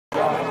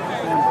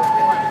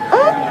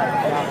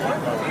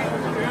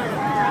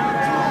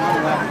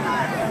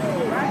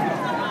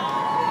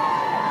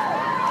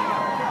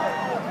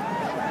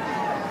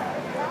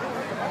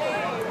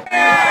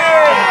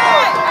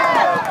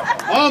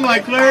my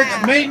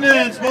clerks,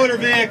 maintenance, motor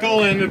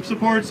vehicle, and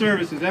support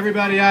services.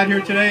 Everybody out here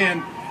today,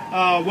 and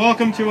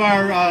welcome to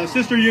our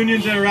sister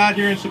unions that are out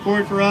here in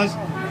support for us.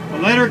 The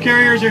letter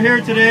carriers are here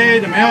today,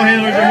 the mail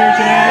handlers are here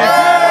today.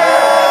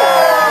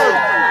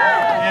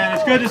 And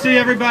it's good to see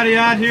everybody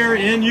out here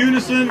in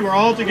unison. We're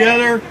all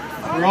together,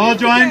 we're all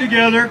joined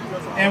together.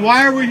 And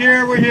why are we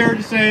here? We're here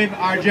to save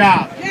our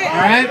job, all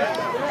right?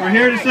 We're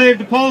here to save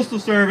the Postal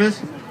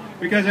Service,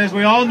 because as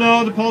we all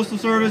know, the Postal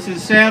Service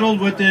is saddled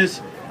with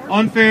this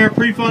unfair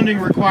pre-funding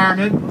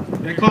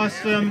requirement that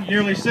costs them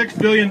nearly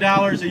 $6 billion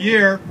a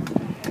year.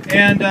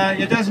 And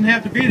it doesn't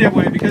have to be that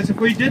way, because if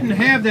we didn't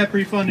have that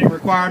pre-funding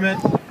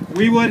requirement,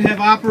 we would have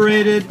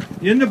operated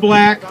in the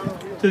black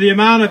to the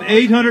amount of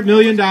 $800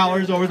 million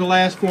over the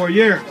last 4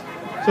 years.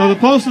 So the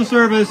Postal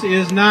Service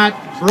is not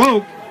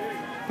broke,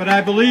 but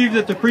I believe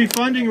that the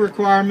pre-funding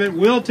requirement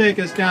will take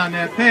us down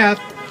that path,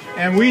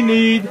 and we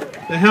need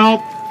the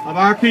help of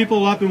our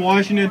people up in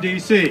Washington,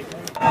 D.C.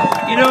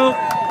 You know,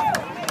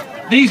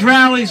 these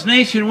rallies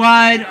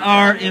nationwide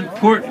are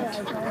important.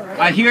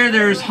 I hear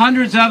there's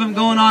hundreds of them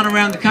going on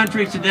around the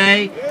country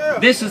today.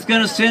 This is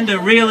going to send a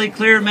really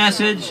clear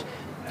message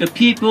to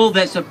people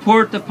that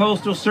support the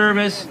Postal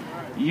Service.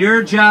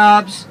 Your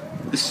jobs,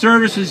 the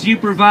services you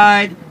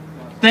provide,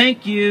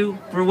 thank you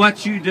for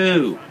what you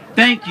do.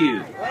 Thank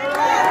you.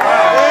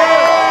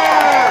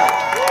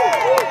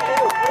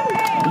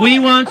 We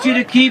want you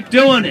to keep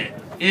doing it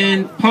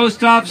in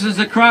post offices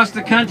across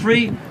the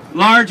country,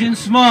 large and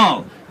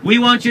small. We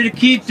want you to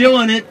keep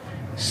doing it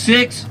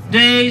 6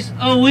 days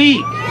a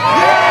week.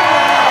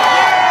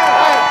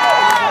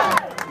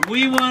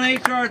 We want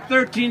H.R.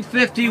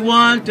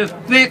 1351 to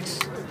fix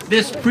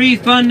this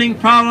pre-funding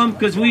problem,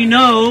 because we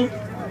know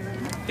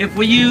if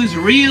we use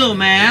real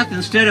math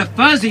instead of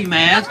fuzzy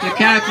math to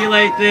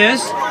calculate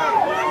this,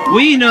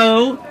 we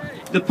know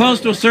the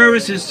Postal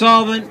Service is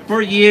solvent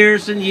for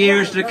years and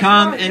years to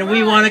come, and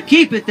we want to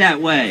keep it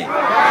that way.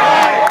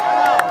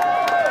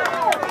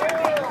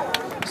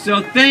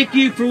 So thank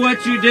you for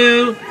what you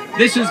do.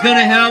 This is going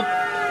to help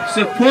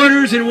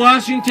supporters in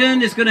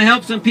Washington. It's going to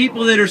help some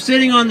people that are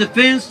sitting on the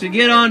fence to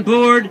get on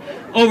board.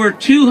 Over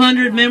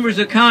 200 members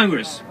of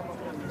Congress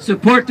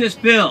support this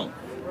bill.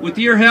 With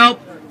your help,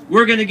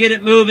 we're going to get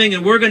it moving,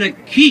 and we're going to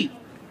keep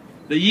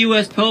the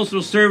U.S.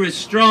 Postal Service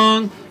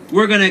strong.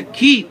 We're going to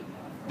keep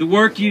the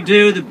work you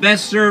do, the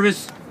best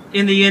service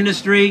in the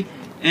industry,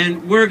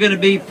 and we're going to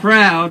be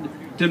proud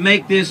to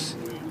make this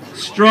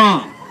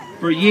strong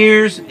for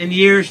years and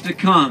years to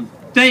come.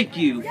 Thank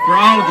you for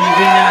all of you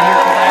being out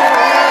here today.